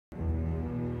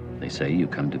They say you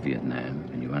come to Vietnam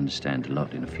and you understand a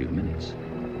lot in a few minutes.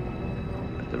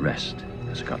 But the rest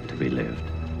has got to be lived.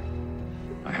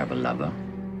 I have a lover.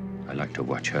 I like to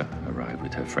watch her arrive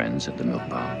with her friends at the milk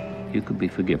bar. You could be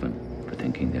forgiven for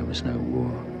thinking there was no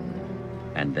war.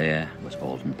 And there was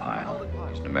Alden Pyle.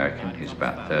 He's an American. He's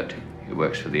about 30. He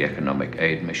works for the Economic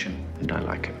Aid Mission, and I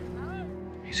like him.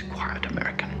 He's a quiet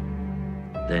American.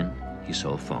 Then he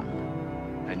saw Fong.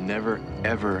 I never,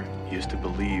 ever used to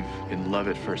believe in love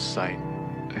at first sight.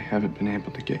 I haven't been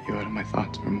able to get you out of my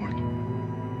thoughts for more.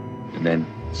 And then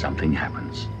something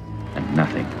happens, and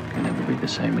nothing can ever be the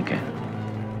same again.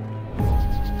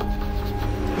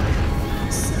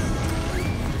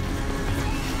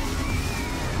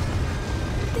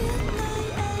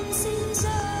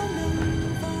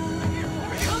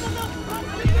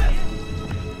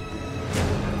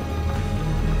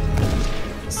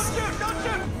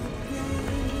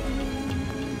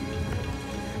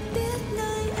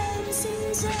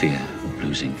 The fear of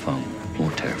losing Fong,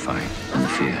 more terrifying than the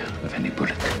fear of any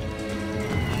bullet.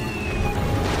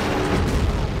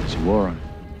 There's a war on.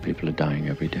 People are dying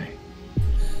every day.